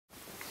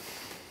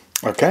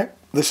Okay,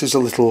 this is a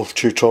little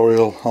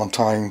tutorial on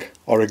tying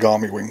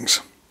origami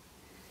wings.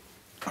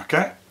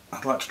 Okay,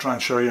 I'd like to try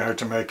and show you how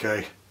to make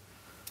a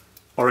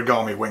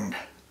origami wing.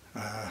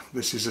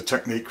 This is a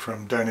technique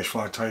from Danish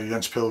fly tyer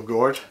Jens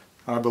Pilgaard,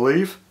 I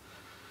believe.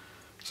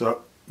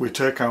 So we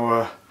take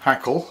our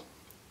hackle,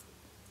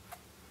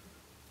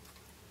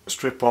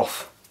 strip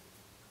off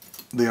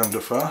the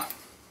underfur,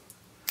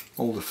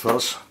 all the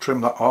fuzz, trim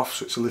that off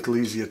so it's a little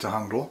easier to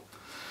handle.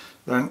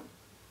 Then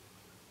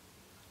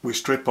we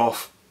strip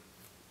off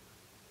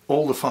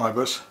all the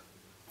fibres,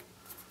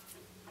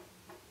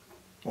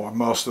 or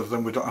most of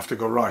them. We don't have to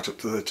go right up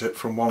to the tip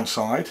from one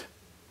side.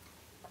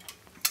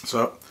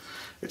 So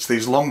it's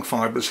these long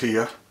fibres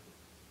here,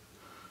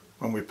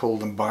 when we pull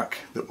them back,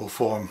 that will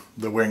form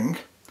the wing.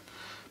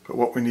 But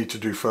what we need to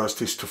do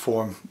first is to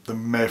form the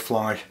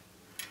mayfly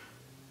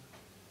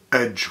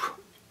edge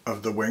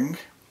of the wing.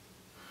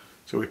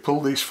 So we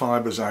pull these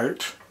fibres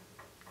out,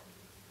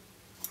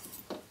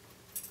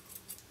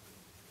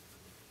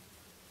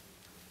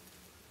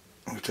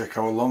 we take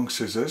our long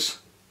scissors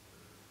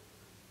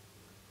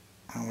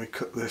and we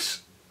cut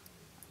this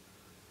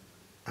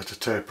at a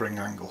tapering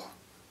angle.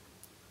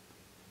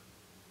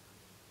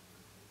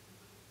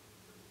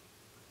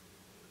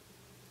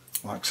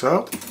 Like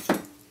so.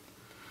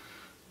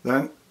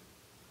 Then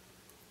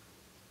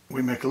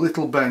we make a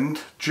little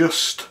bend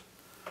just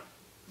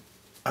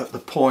at the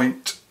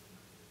point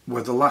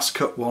where the last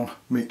cut one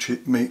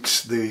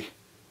meets the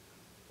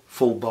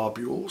full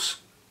barbules.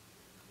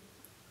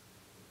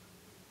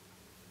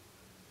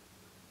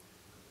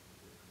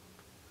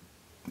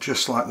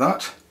 Just like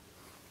that.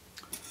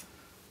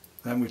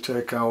 Then we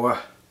take our,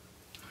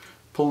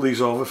 pull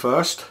these over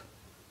first,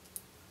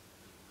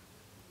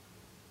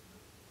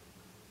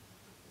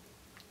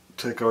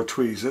 take our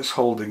tweezers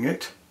holding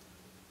it,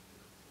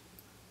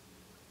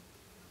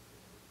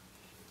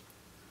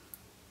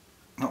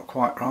 not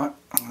quite right,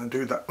 I'm going to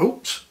do that,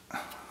 oops,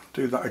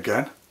 do that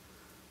again.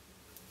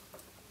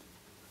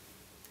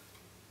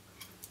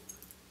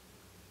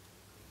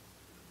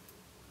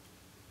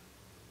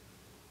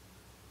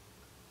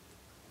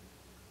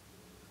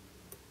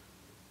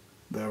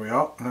 There we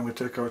are, and then we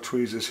take our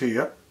tweezers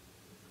here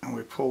and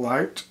we pull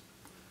out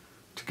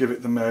to give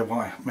it the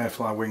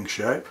mayfly wing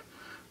shape.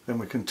 Then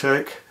we can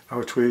take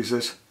our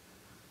tweezers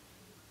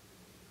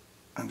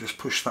and just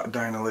push that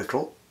down a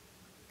little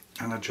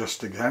and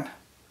adjust again.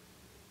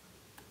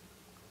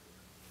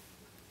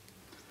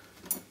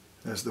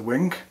 There's the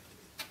wing.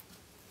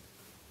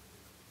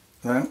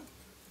 Then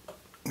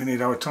we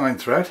need our tying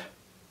thread.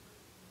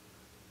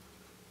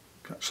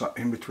 Catch that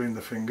in between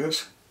the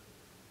fingers.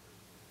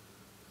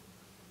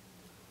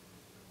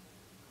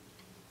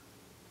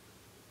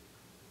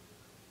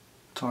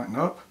 Tighten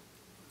up.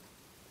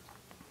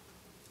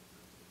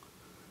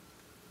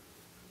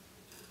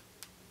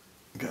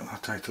 Get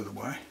that out of the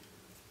way.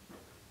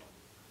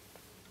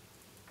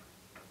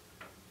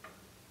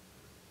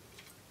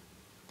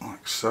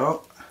 Like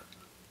so.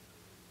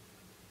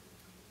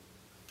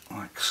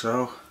 Like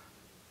so.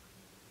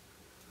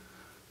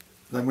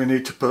 Then we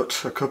need to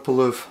put a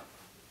couple of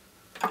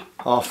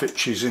half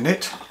hitches in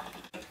it.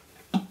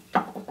 There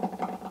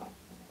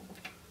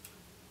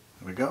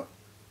we go.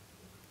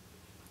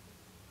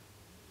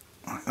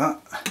 Like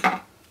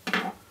that.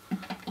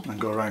 And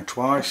go around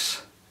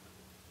twice.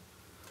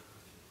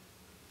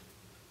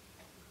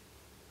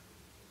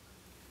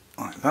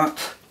 Like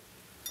that.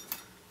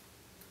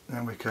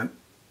 Then we can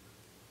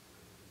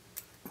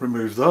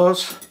remove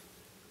those.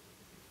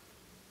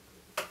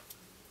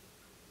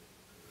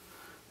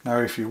 Now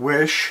if you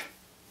wish,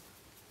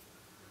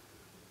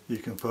 you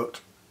can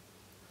put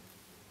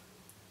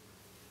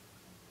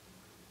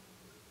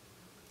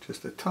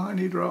just a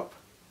tiny drop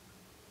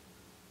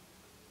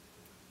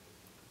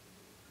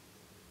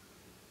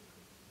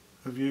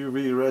of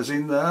UV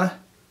resin there.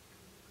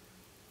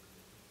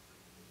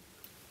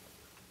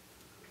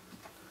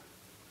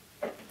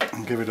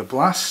 And give it a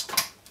blast.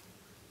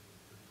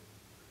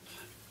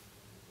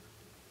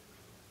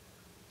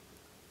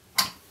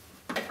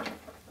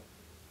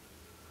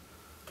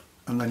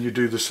 And then you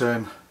do the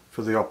same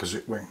for the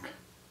opposite wing.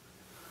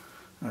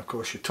 And of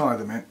course you tie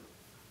them in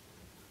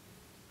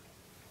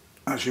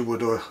as you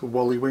would a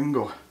wally wing,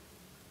 or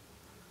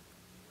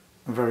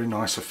a very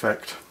nice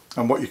effect.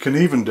 And what you can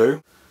even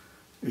do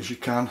is you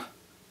can,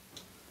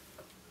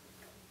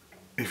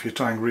 if you're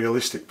tying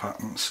realistic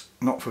patterns,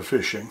 not for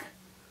fishing,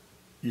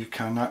 you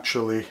can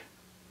actually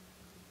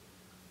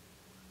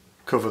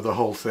cover the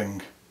whole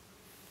thing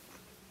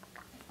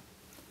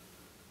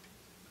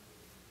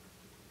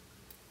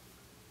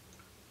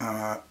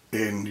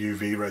in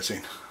UV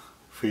resin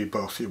for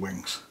both your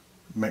wings.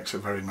 It makes a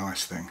very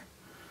nice thing.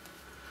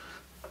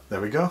 There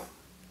we go.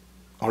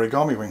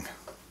 Origami wing.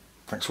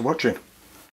 Thanks for watching.